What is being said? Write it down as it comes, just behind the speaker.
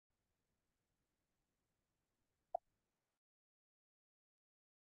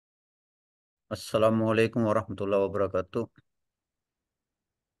अस्सलामुअलैकुम वरहमतुल्लाहि वबरकातुह।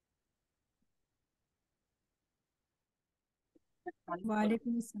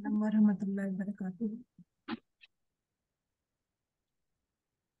 वालेकुम अस्सलाम वरहमतुल्लाहि वबरकातुहू।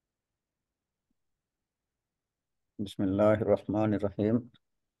 बिस्मिल्लाहिर्रहमानिर्रहीम।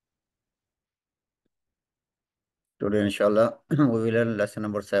 Today, inshallah, we will learn lesson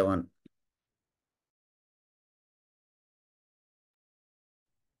number 7.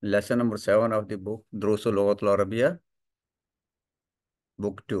 Lesson number 7 of the book Durusul Lughatul Arabiya,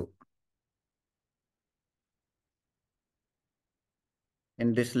 book 2.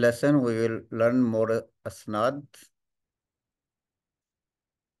 In this lesson, we will learn more asnad.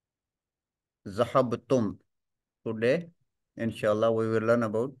 Zahabtum. Today, inshallah, we will learn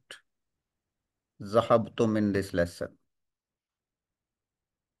about Zahabtum in this lesson.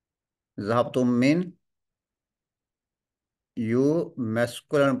 Zahabtum mean you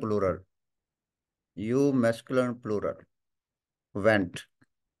masculine plural. You masculine plural. Went.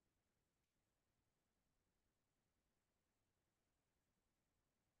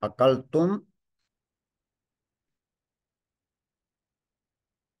 Akaltum.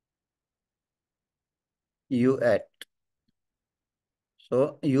 You ate.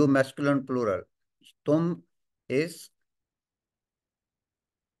 So you masculine plural. Tum is,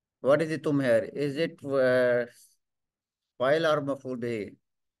 what is the tum here? Is it file or maful bihi?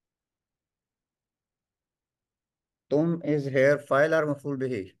 Tum is here file or maful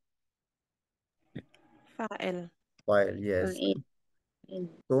bihi? فاعل. File, yes.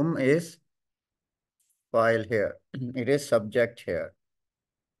 Tum is file here. It is subject here.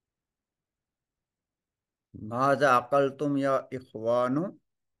 Maza aqaltum ya ikhwanu.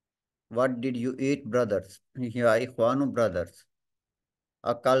 What did you eat, brothers? Ya ikhwanu, brothers.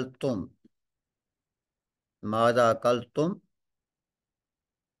 Akaltum. Maza akaltum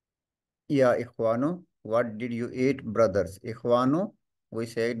ya ikhwanu. What did you eat, brothers? Ikhwanu, we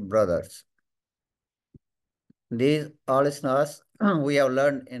said brothers. These all isnas we have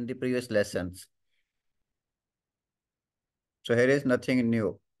learned in the previous lessons. So here is nothing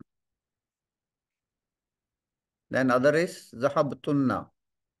new. Then other is zahabtunna.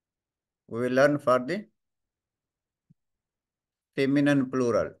 We will learn for the feminine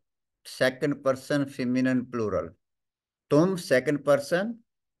plural. Second person feminine plural. Tum second person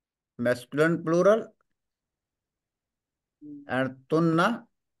masculine plural and tunna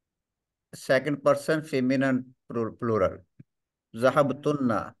second person feminine plural.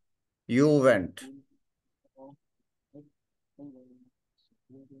 Zahabtunna. You went.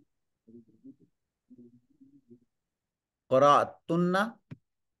 Qara'tunna.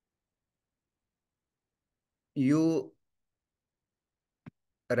 You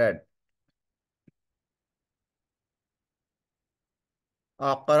read.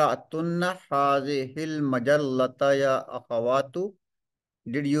 Aqra'tunna hazihil majallata ya akhawatu.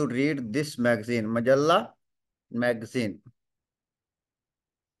 Did you read this magazine? Majalla, magazine.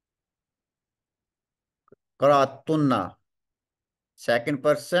 Qara'tunna. Second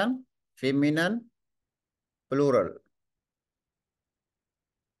person, feminine, plural.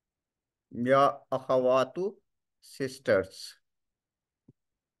 Ya akhawatu, sisters.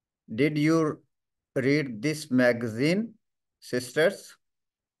 Did you read this magazine, sisters?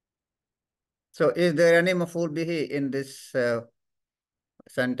 So is there any maful bihi in this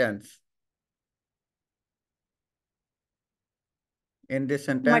sentence? In this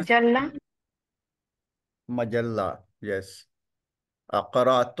sentence? مجلة. Majalla, yes.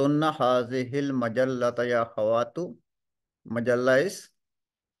 Aqra'tunna hazihil majallata ya akhawatu. Majalla is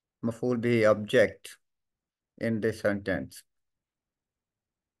maful bihi, object in this sentence.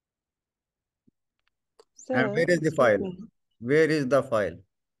 And Sir, where is the excuse file? me. Where is the file?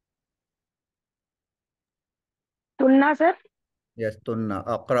 Tunna, sir. Yes, tunna.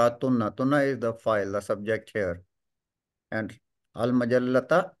 Aqra tunna. Tunna is the file, the subject here. And al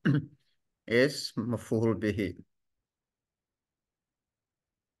majallata is maf'ul bihi.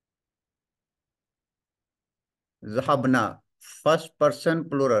 Zahabna. First person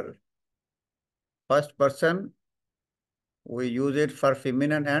plural. First person, we use it for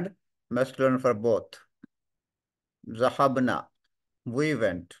feminine and masculine for both. Zahabna. We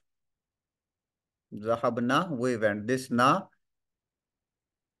went. Zahabna. We went. This na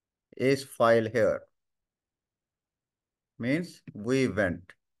is file here. Means we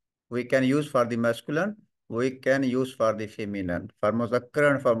went. We can use for the masculine, we can use for the feminine. For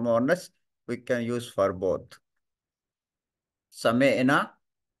muzakkar and for muannas, we can use for both. Same'na,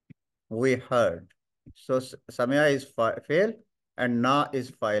 we heard. So samea is fail and na is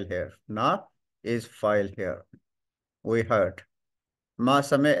file here. Na is file here. We heard. Ma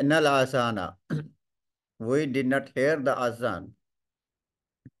sami'na al-azana. We did not hear the azan.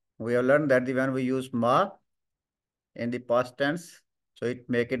 We have learned that when we use ma in the past tense, so it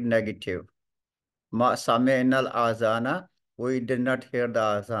make it negative. Ma sami'na al-azana. We did not hear the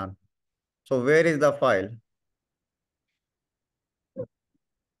azan. So where is the file?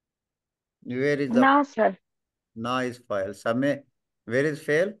 Where is the Now, sir. na is file? Same. Where is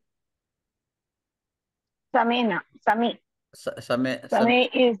fail? Samina. Sami. Same Sami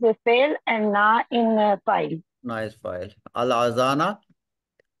is the fail and na in file. na is file. Al-azana.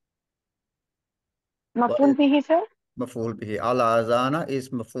 What Maful is bihi, sir. maf'ul bihi? Al-azana is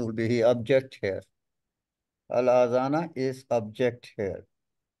maf'ul bihi. Object here. Al-azana is object here.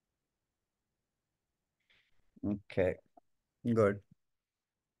 Okay, good.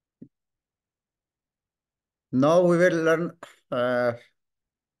 Now we will learn uh,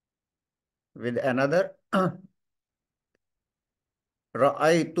 with another.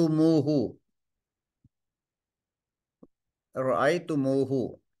 Ra'aytumuhu.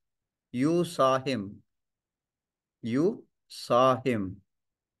 Ra'aytumuhu. You saw him. You saw him.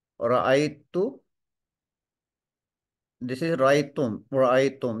 Ra'aytu. This is ra'aytum.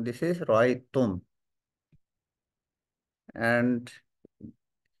 Ra'aytum. This is ra'aytum. And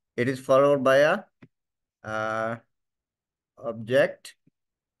it is followed by a uh, object.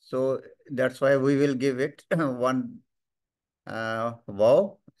 So that's why we will give it one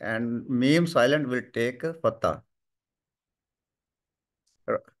wow, and meme silent will take fatha.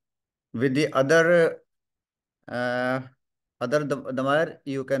 With the uh, other damar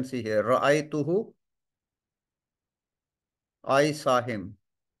you can see here. Ra'aytuhu, I saw him.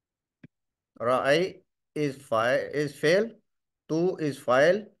 Ra'ay is fail, tu is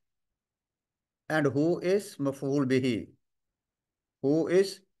file, and who is maf'ul bihi. Who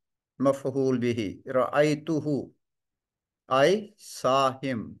is maf'ul bihi. Ra'aytuhu, I saw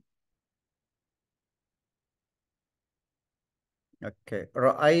him. Okay.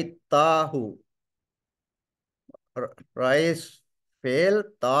 Ra'aytahu. Ra is fail,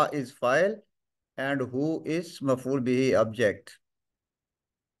 ta is file, and who is maf'ul bihi object.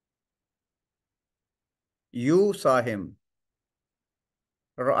 You saw him.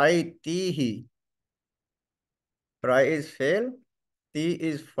 Ra'aytihi. Ra is fail, ti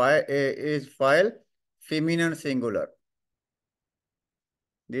is file, feminine singular.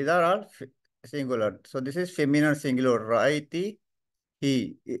 These are all singular. So this is feminine singular. Ra'ayti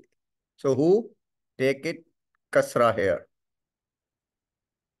he. So who? Take it kasra here.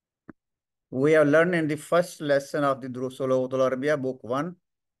 We have learned in the first lesson of the Durusul Arabiya, book 1,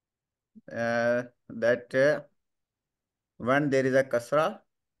 that when there is a kasra,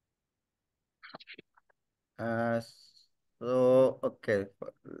 uh, so okay,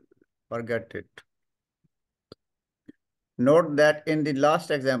 forget it. Note that in the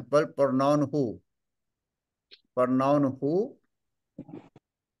last example, pronoun who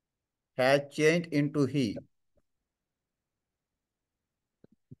has changed into he.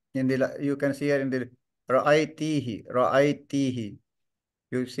 In the you can see here in the ra'aytihi.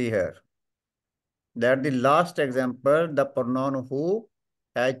 You see here that the last example, the pronoun who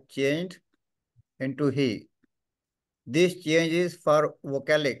has changed into he. This change is for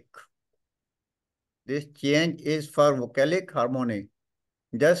vocalic. This change is for vocalic harmony.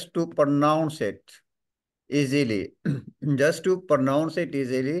 Just to pronounce it easily. Just to pronounce it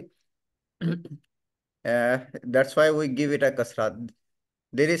easily. That's why we give it a kasra.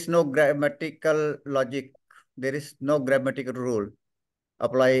 There is no grammatical logic. There is no grammatical rule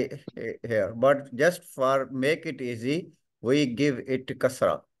apply here. But just for make it easy, we give it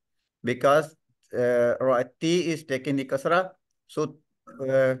kasra because T is taking the kasra. So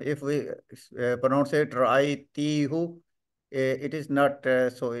if we pronounce it Ra'aytihu, it is not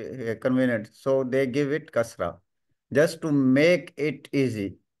so convenient. So they give it kasra just to make it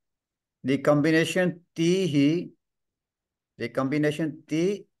easy. The combination T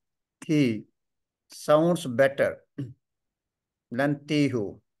he sounds better than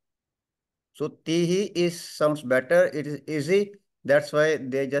Tihu. So Tihi is sounds better. It is easy. That's why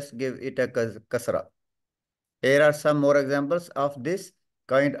they just give it a kasra. Here are some more examples of this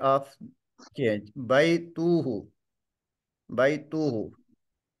kind of change. By tuhu.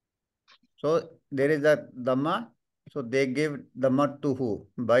 So there is a dhamma. So they give dhamma tuhu.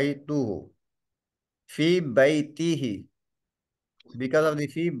 By tuhu. Fi baitihi. Because of the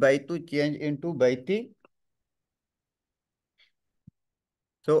fi baitu change into baiti.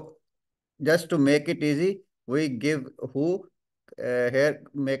 So just to make it easy, we give who here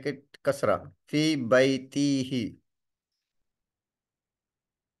make it kasra. Fi baitihi.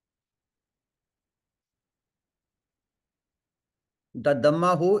 The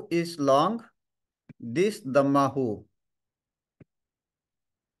Dhammahu is long. This Dhammahu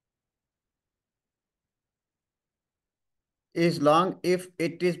is long if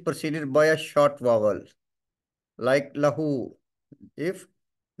it is preceded by a short vowel, like lahu. If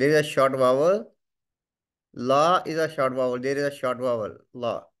there is a short vowel, la is a short vowel. There is a short vowel,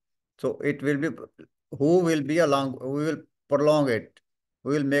 la. So it will be, who will be a long, we will prolong it.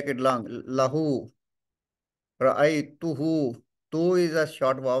 We will make it long. Lahu, ra'aytuhu. Tu is a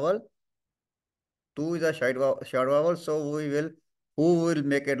short vowel. Tu is a short vowel. So we will, who will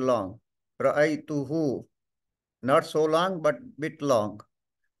make it long. Ra'aytuhu. Not so long, but bit long.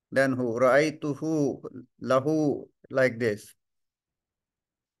 Then who? Ra'aytuhu, lahu, like this.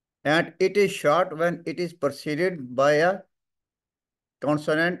 And it is short when it is preceded by a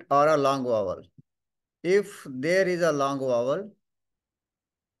consonant or a long vowel. If there is a long vowel,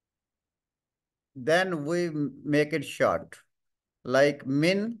 then we make it short, like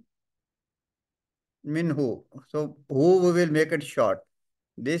minhu. So who we will make it short.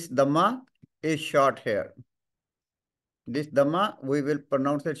 This dhamma is short here. This dhamma we will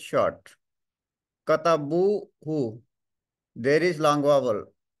pronounce it short. Katabu hu. There is long vowel.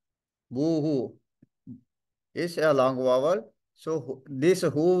 Buhu is a long vowel. So this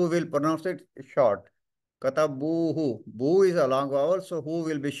who we will pronounce it short. Katabuhu. Bu is a long vowel, so who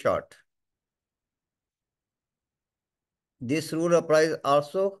will be short. This rule applies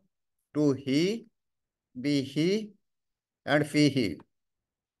also to he, bihi, and fihi.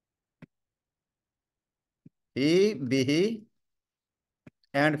 He, bihi,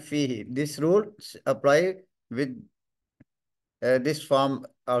 and fihi. This rule apply with this form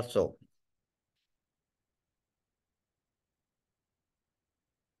also.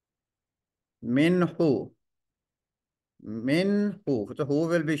 Minhu. Minhu. So who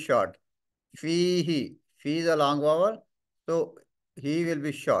will be short? Fihi. Fi is a long vowel, so he will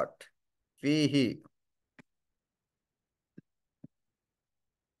be short. Fihi.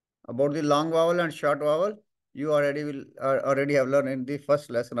 About the long vowel and short vowel, you already have learned in the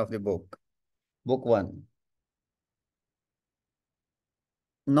first lesson of the book, book 1.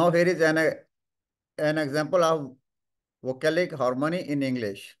 Now here is an example of vocalic harmony in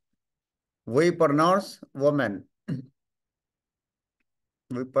English. We pronounce woman.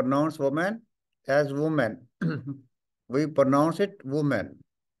 We pronounce woman as woman. We pronounce it woman.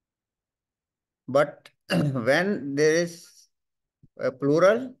 But when there is a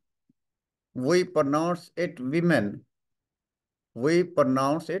plural, we pronounce it women. We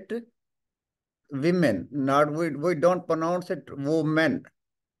pronounce it women. Not we don't pronounce it woman.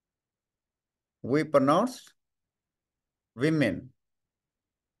 We pronounce women.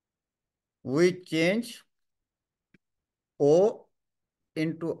 We change O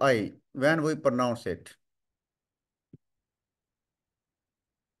into I when we pronounce it.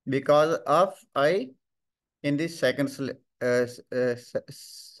 Because of I in the second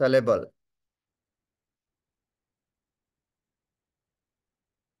syllable.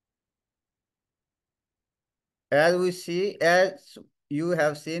 As you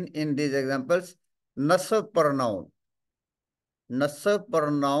have seen in these examples, nasab pronoun. Nasab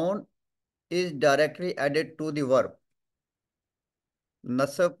pronoun is directly added to the verb.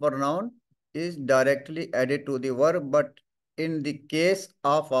 Nasab pronoun is directly added to the verb, but in the case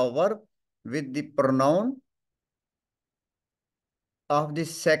of a verb with the pronoun of the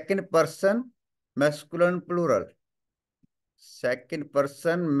second person masculine plural. Second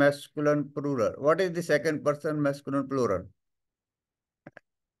person masculine plural. What is the second person masculine plural?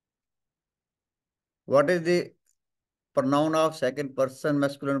 What is the pronoun of second person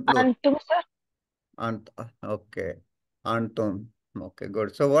masculine plural? Antum, sir. Okay. Antum. Okay,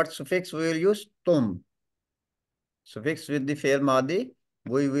 good. So what suffix we will use? Tum. Suffix with the fail madi,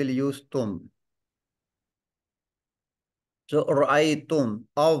 we will use tum. So ra'aytum,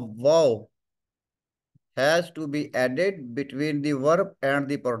 a wow has to be added between the verb and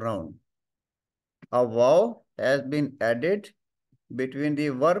the pronoun. A wow has been added between the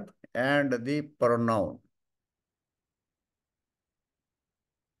verb and the pronoun.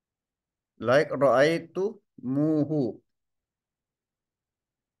 Like ra'aytu muhu.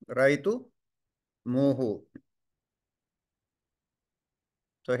 Ra'aytu muhu.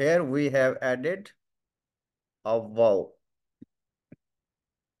 So here we have added a wow.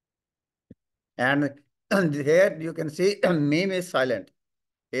 And here you can see meme is silent.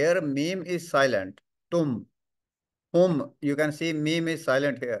 Here meme is silent. Tum. Whom, you can see meme is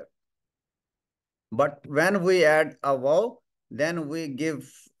silent here. But when we add a wow, then we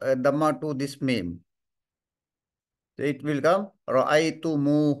give dhamma to this meme. So it will come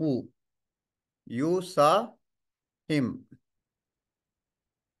ra'aytumuhu. You saw him.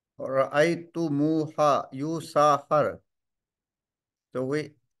 Ra'aytumuha, you saw her. So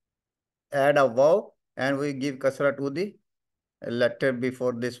we add a vav and we give kasra to the letter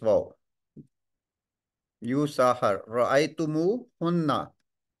before this vav. You saw her. Ra'aytumuhunna.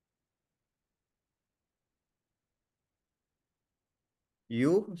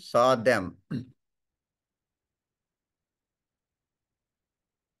 You saw them.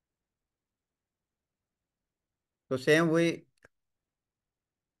 So same we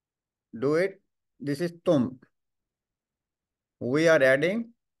do it. This is tum. We are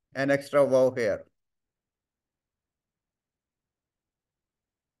adding an extra vav here.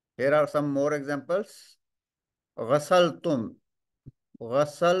 Here are some more examples. Ghasaltum.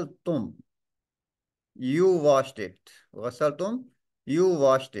 Ghasaltum. You washed it. Ghasaltum. You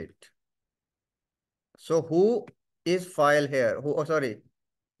washed it. So who is file here? Who, oh, sorry.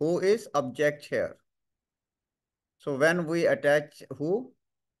 Who is object here? So when we attach who,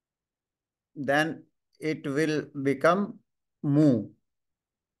 then it will become mu.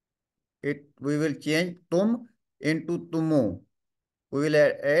 We will change tum into tumu. We will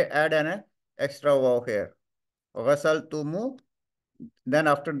add an extra vowel here. Ghasal tumu. Then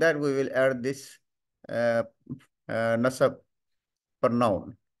after that we will add this uh, nasab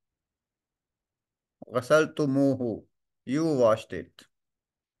pronoun. Ghasal tumuhu. You washed it.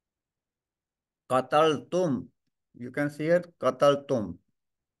 Qataltum. You can see here qataltum.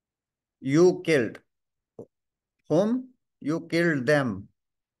 You killed. Whom? You killed them.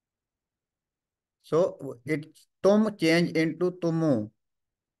 So it tum change into tumu.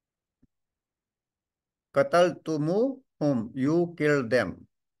 Qataltumu whom? You killed them.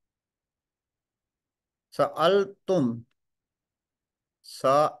 Sa'altum.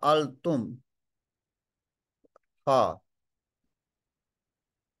 Sa'altum. Ha.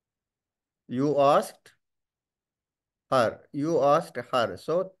 You asked her. You asked her.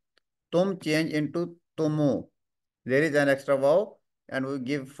 So tum change into tumu. There is an extra vowel and we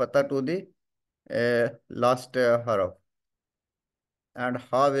give fatha to the last harf. And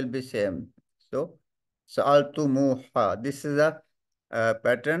ha will be same. So sa'altumuha. This is a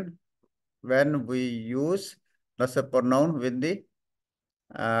pattern when we use nasab pronoun with the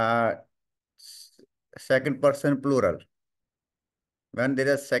uh, second person plural. When there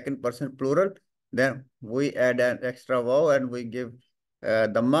is second person plural, then we add an extra vowel and we give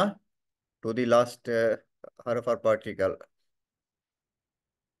dhamma to the last harf or particle.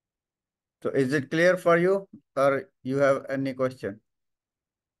 So is it clear for you or you have any question?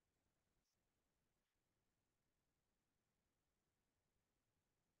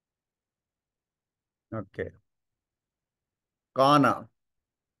 Okay. Kana.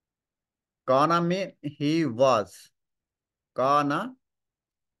 Kana means he was. Kana,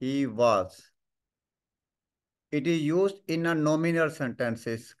 he was. It is used in a nominal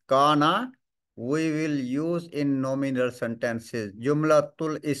sentences. Kana, we will use in nominal sentences.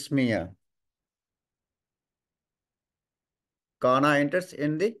 Jumlatul ismiya. Kana enters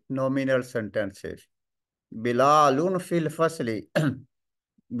in the nominal sentences. Bilalun fil fasli.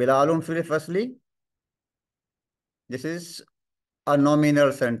 Bilalun fil fasli. This is a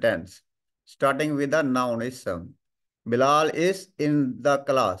nominal sentence starting with a noun ism. Bilal is in the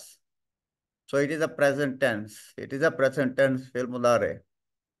class. So it is a present tense. It is a present tense fil mudare.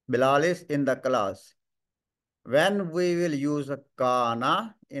 Bilal is in the class. When we will use a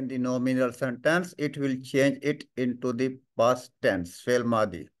kana in the nominal sentence, it will change it into the past tense, fil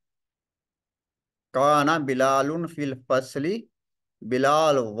madi. Kana Bilalun fil fasli.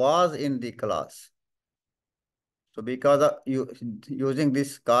 Bilal was in the class. So because of using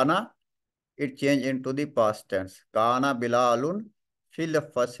this kana, it changed into the past tense. Kana Bilalun fil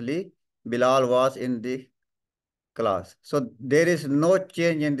fasli. Bilal was in the class. So there is no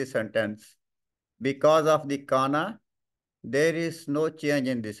change in the sentence. Because of the kana, there is no change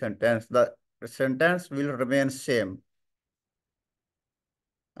in the sentence. The sentence will remain same.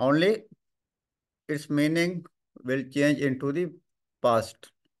 Only its meaning will change into the past.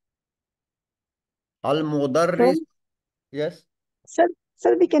 Sir, Al-Mudarris, yes, sir,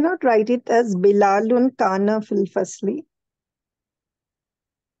 sir, we cannot write it as Bilalun Kana fil fasli.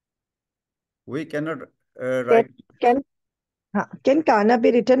 we cannot Can write. can can Kana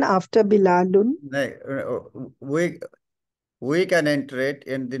be written after Bilalun We can enter it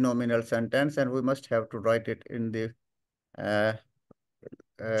in the nominal sentence, and we must have to write it in the uh,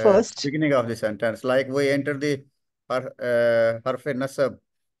 first? beginning of the sentence. Like we enter the harf nasab,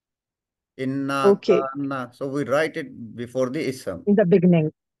 inna, Okay, kana. So we write it before the ism. in the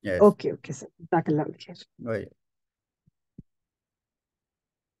beginning. Yes. Okay, okay, sir. Jazakallah khair. Right.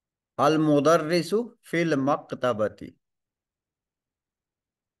 Al-Mudarrisu fil maktabati.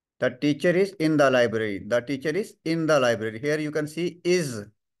 The teacher is in the library. The teacher is in the library. Here you can see is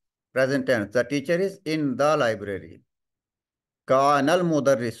present tense. The teacher is in the library. Kanal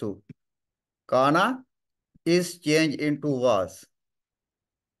mudarrisu. Kana is changed into was.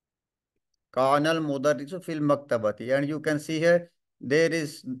 Kanal mudarrisu fil maktabati. And you can see here, there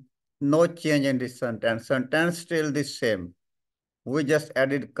is no change in this sentence. Sentence still the same. We just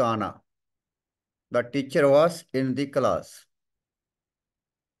added kana. The teacher was in the class.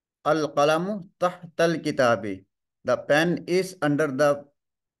 Al-qalamu tahtal kitabi. The pen is under the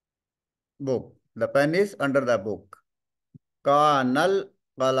book. The pen is under the book. Kanal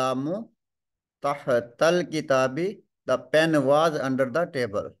qalamu tahtal kitabi. The pen was under the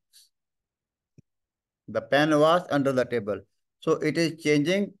table. The pen was under the table. So it is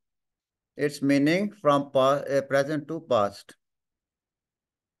changing its meaning from present to past.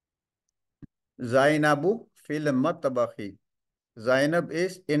 Zainabu fil matbahi. Zainab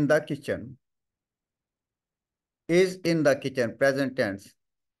is in the kitchen. Is in the kitchen, present tense.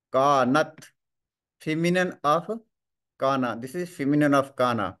 Kanat, feminine of kana. This is feminine of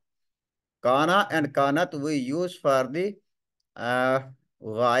kana. Kana and kanat we use for the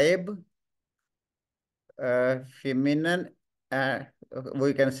ghaib, feminine,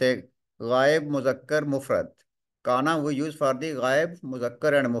 we can say ghaib, muzakkar, mufrad. Kana we use for the ghaib,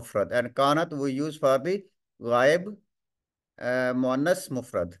 muzakkar and mufrad. And kanat we use for the ghaib, muannas,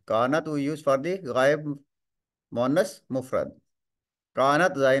 mufrad. Kanat we use for the ghaib, muannas, mufrad.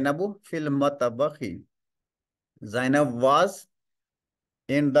 Kanat Zainabu fil matabakhi. Zainab was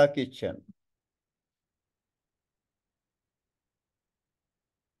in the kitchen.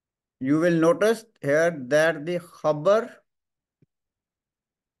 You will notice here that the khabar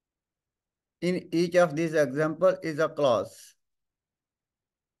in each of these examples is a clause.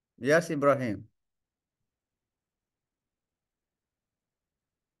 Yes, Ibrahim.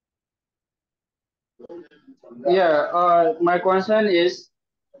 Yeah, my concern is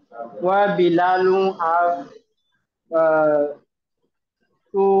why Bilalun have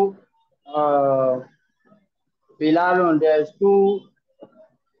two Bilalun. There's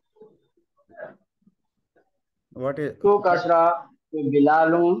What is two kasra to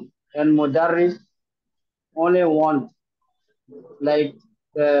Bilalun and Mudarris only one. Like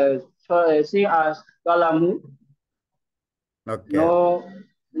see as Kalamu, okay? no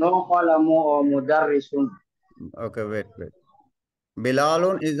Kalamu or Mudarrisun. Okay, wait.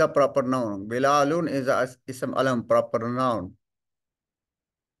 Bilalun is a proper noun. Bilalun is a ism alam, proper noun.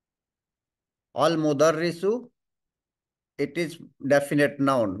 Al mudarrisu, it is definite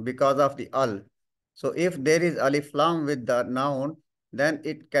noun because of the al. So if there is alif lam with the noun, then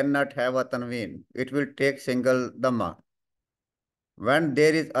it cannot have a tanween. It will take single dhamma. When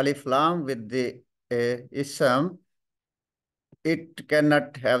there is alif lam with the ism, it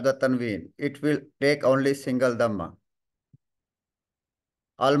cannot have the tanween. It will take only single dhamma.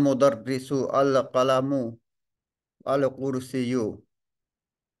 Al mudarrisu, al qalamu, al kursiyu.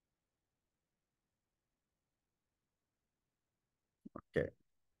 Okay.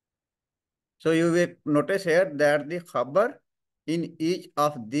 So you will notice here that the khabar in each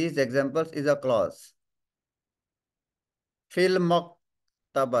of these examples is a clause. Fil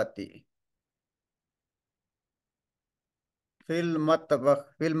maktabati. Fil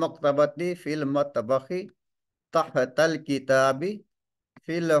maktabati, fil matbahi, tahtal kitabi,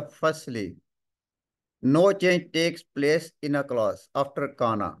 fil fasli. No change takes place in a clause after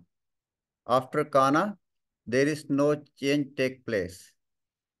kana. After kana, there is no change take place.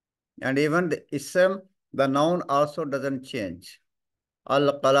 And even the ism, the noun also doesn't change.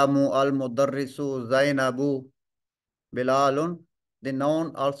 Al-qalamu, al-mudarrisu, Zainabu, Bilalun, the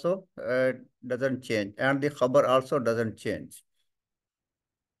noun also doesn't change. And the khabar also doesn't change.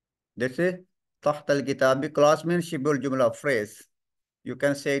 This is taht al-kitabi. Clause means shibul jumla, phrase. You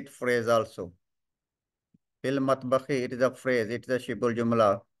can say it phrase also. Fil matbakhi, it is a phrase. It is a shibul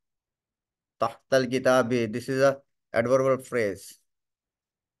jumla. Taht al-kitabi, this is a adverbial phrase.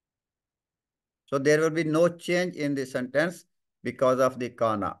 So there will be no change in the sentence because of the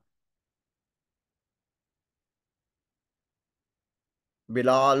kana.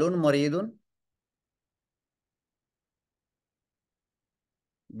 Bilalun maridun.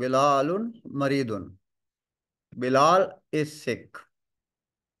 Bilalun maridun. Bilal is sick.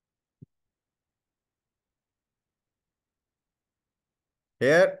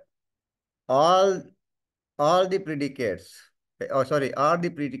 Here, all the predicates, all the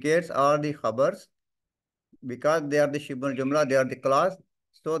predicates are the khabars because they are the shibul jumla, they are the clause.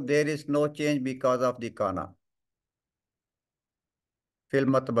 So there is no change because of the kana. Fil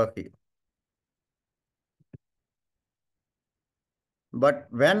matbakhi. But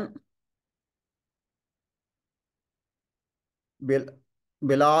when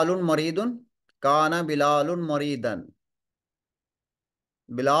Bilalun Maridun, Kana Bilalun Maridan.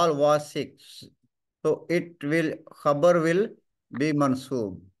 Bilal was sick. So khabar will be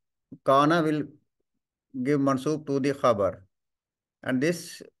mansoob. Kana will give mansoob to the khabar. And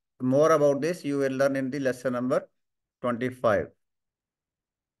this, more about this, you will learn in the lesson number 25.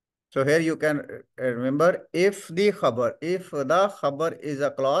 So here you can remember, if the khabar is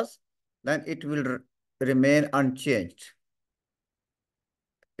a clause, then it will remain unchanged.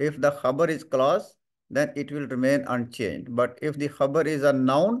 If the khabar is clause, then it will remain unchanged. But if the khabar is a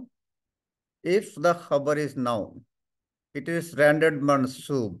noun, if the khabar is noun, it is rendered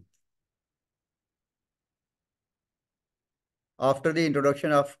mansoob after the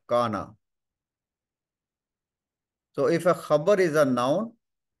introduction of kana. So if a khabar is a noun,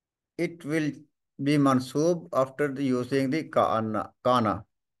 it will be mansoob after using the kana.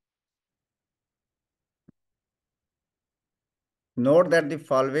 Note that the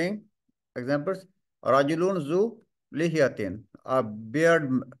following examples: Rajulun zu lihiyatin, a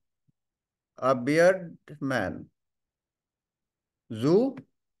beard man. Zu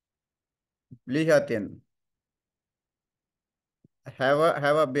lihiyatin,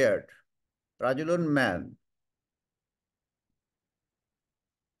 have a beard. Rajulun man.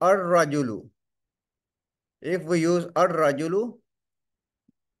 Ar-rajulu. If we use ar-rajulu,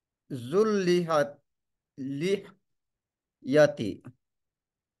 zul lihiyati.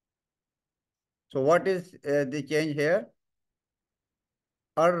 So what is the change here?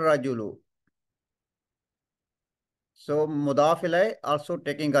 Ar-rajulu. So mudaf ilay also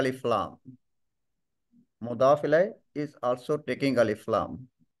taking alif lam. Mudaf ilay is also taking alif lam.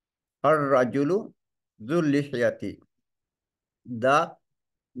 Ar-rajulu zul lihiyati. The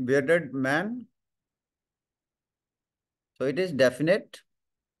bearded man. So it is definite,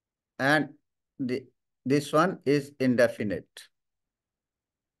 and this one is indefinite.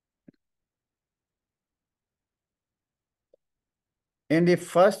 In the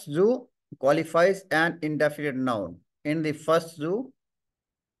first zu qualifies an indefinite noun. In the first zu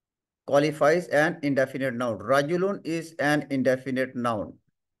qualifies an indefinite noun. Rajulun is an indefinite noun.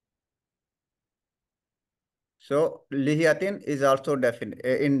 So lihiyatin is also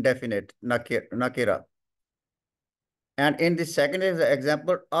indefinite nakira. And in the second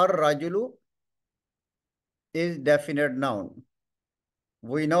example, ar-rajulu is definite noun.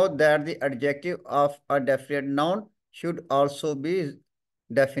 We know that the adjective of a definite noun should also be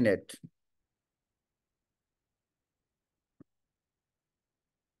definite.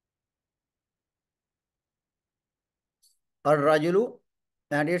 Ar-rajulu,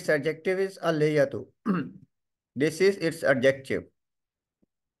 and its adjective is al-lihiyatu. This is its adjective.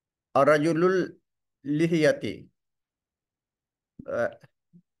 Ar-rajulul lihiyati.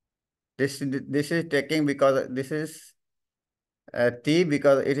 This is taking because this is T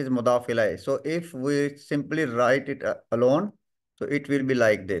because it is mudaf ilay. So if we simply write it alone, so it will be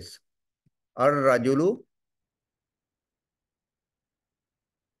like this. Ar-rajulu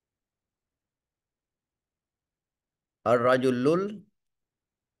ar-rajulul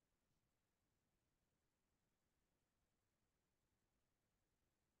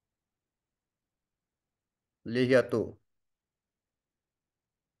lihiyatu.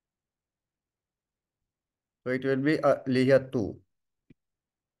 So it will be lihiyatu.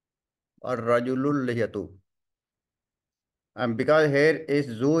 Ar-rajulul lihiyatu. And because here is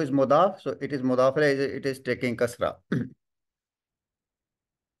zu is mudaf, so it is mudaf ilay, it is taking kasra.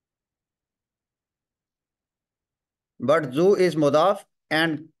 But zu is mudaf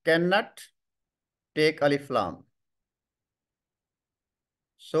and cannot take alif lam.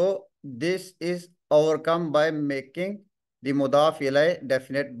 So this is overcome by making the mudaf ilay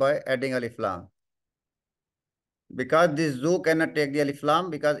definite by adding alif lam. Because this zu cannot take the alif lam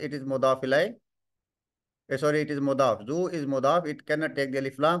because it is mudaf ilay. Sorry, it is mudaf. Zu is mudaf, it cannot take the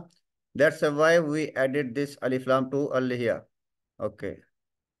alif lam. That's why we added this alif lam to al-lihiya. Okay.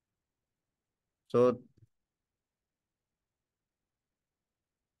 So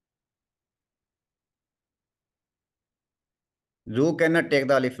zu cannot take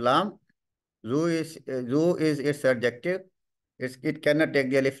the alif lam. Zu is its adjective. It cannot take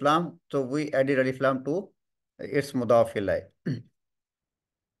the alif lam. So we added alif lam to its mudaf ilay.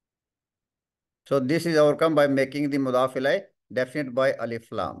 So this is overcome by making the mudaf ilay definite by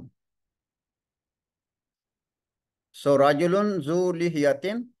alif lam. So rajulun zu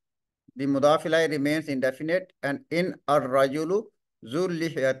lihiyatin, the mudaf ilay remains indefinite, and in ar-rajulu zul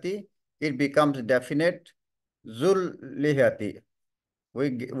lihiyati, it becomes definite zul lihiyati.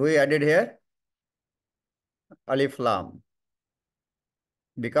 We added here alif lam.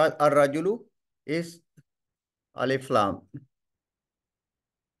 Because ar-rajulu is alif lam.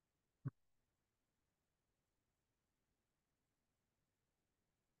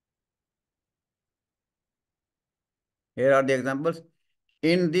 Here are the examples.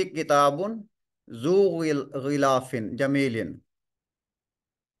 In the kitabun zu ghilafin jamilin.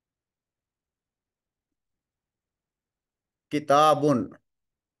 Kitabun,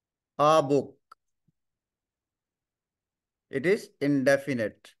 a book. It is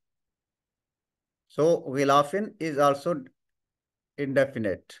indefinite. So ghilafin is also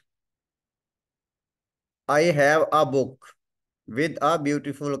indefinite. I have a book with a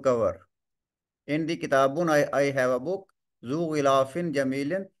beautiful cover. In the kitabun, I have a book. Zu ghilafin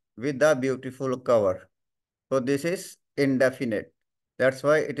jamilin with a beautiful cover. So this is indefinite. That's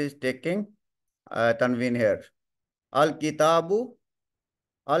why it is taking tanween here. Al-kitabu,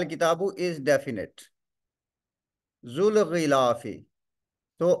 al-kitabu is definite. Zul ghilafi.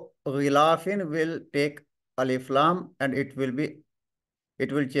 So ghilafin will take alif lam and it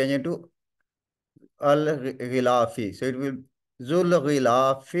will change into al-ghilafi. So it will Zul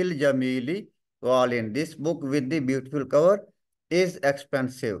ghilafil jamili walin. This book with the beautiful cover is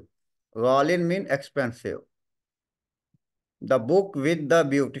expensive. Walin mean expensive. The book with the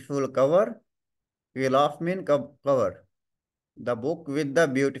beautiful cover, ghilaf mean cover. The book with the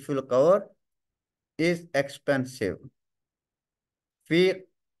beautiful cover is expensive. Fi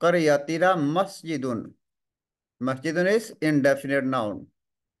qaryatina masjidun. Masjidun is indefinite noun.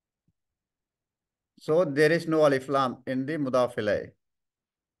 So there is no alif lam in the mudaf ilayh.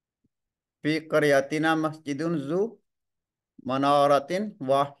 Fi qaryatina masjidun zu manaratin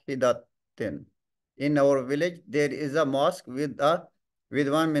wahidatin. In our village, there is a mosque with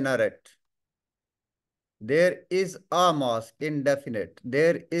one minaret. There is a mosque, indefinite.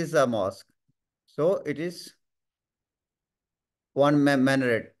 There is a mosque. So it is one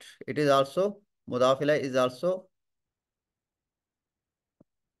minaret. It is also, mudaf ilayh is also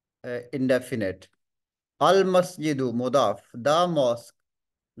indefinite. Al masjidu mudaf, the mosque.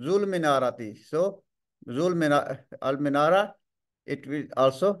 Zul minarati. So zul al minara, it will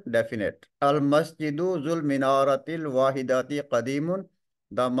also definite. Al masjidu zul minaratil wahidati qadimun.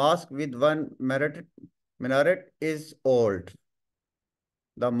 The mosque with one minaret is old.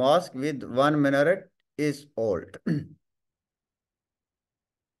 The mosque with one minaret is old.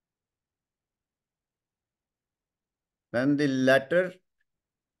 Then the letter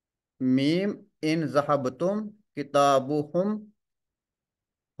meme in zahabtum kitabuhum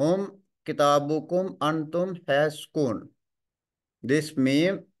hum kitabukum antum has schoon. This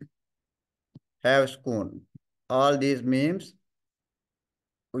meme have schoon. All these memes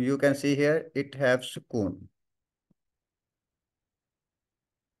you can see here, it have schoon.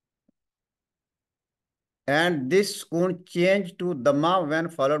 And this schoon changed to dhamma when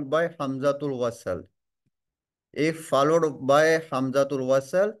followed by hamzatul wasal. If followed by hamzatul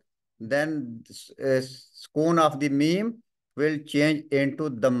wasal, then schoon of the meme will change into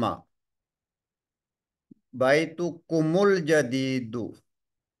dhamma. Baitu kumul jadidu.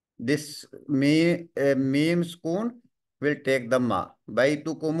 This meme schoon will take dhamma.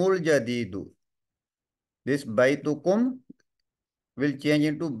 Baitu kumul jadidu. This baitukum will change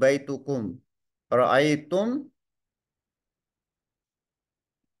into baitukum. Ra'aytum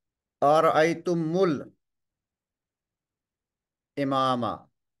Ara'aytumul imama.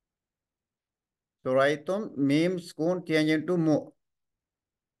 So ra'aytum meme schoon change into mu.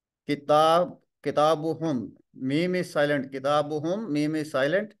 Kitabuhum. Meme is silent. Kitabuhum. Meme is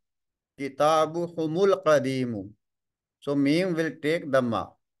silent. Kitabuhumul qadimu. So meme will take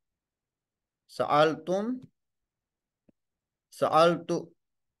dhamma. Sa'altum. Sa'altu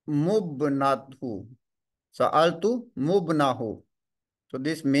mubnathu. Sa'altu mubnahu. So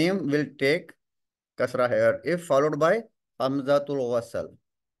this meme will take kasra here if followed by hamzatul wasal.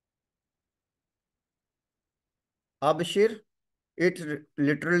 Abshir, it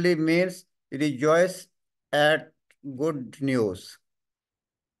literally means rejoice at good news.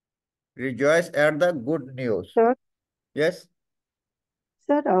 Rejoice at the good news. Sir, Yes.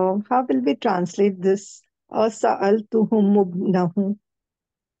 sir, how will we translate this? Sa'altuhum mubnahu.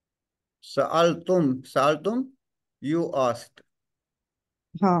 Sa'altum, you asked.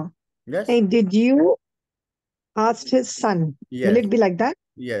 Huh. Yes. Hey, did you ask his son? Will Yes. it be like that?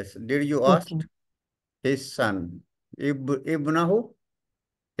 Yes. Did you ask Okay. his son? Ibnahu,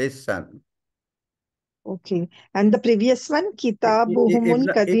 his son. Okay. And the previous one, Kitabuhumul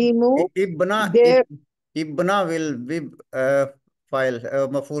Ibna, Kadimu, Ibna, there, Ibna will be file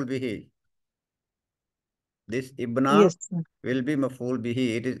maful bihi. This Ibna yes, sir. will be maful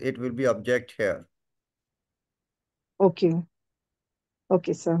bihi. It will be object here. Okay.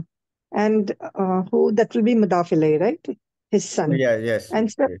 Okay, sir. And who that will be Mudafilay, right? His son. Yeah, yes.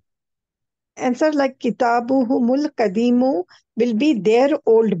 And sir, like Kitabuhumul Kadimu will be their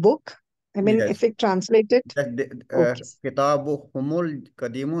old book. I mean, Yes. if it translated. Okay. Kitabu Humul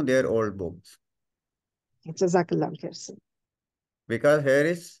Kadimu, their old books. Jazakallah khair, sir. Because here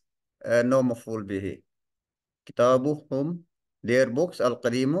is no maful bihi. Kitabu Hum, their books, Al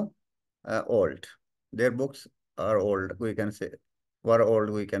Kadimu, old. Their books are old, we can say. Were old,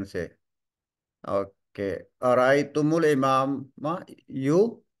 we can say. Okay. Araitumul Imam,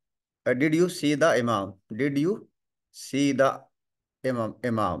 you, did you see the Imam? Did you see the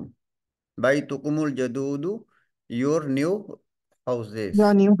Imam? Baitukumul Jadudu, your new Your houses.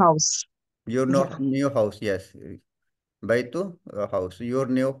 new house. Your Yeah. new house, yes. Baitu, house, your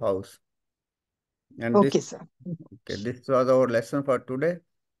new house. And Okay, sir. this was our lesson for today.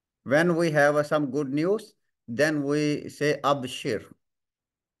 When we have some good news, then we say Abshir.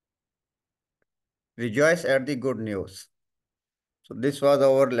 Rejoice at the good news. So this was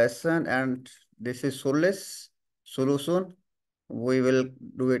our lesson, and this is solution. We will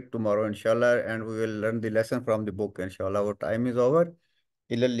do it tomorrow, inshallah, and we will learn the lesson from the book, inshallah. Our time is over.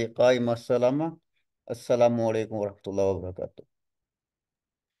 Ila liqa'i masalama. Assalamu alaikum wa rahmatullahi wa barakatuh.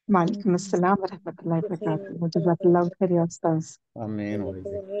 Walaikum assalam wa rahmatullahi wa barakatuh. Jazakallah khair, ya Ustaz. Ameen.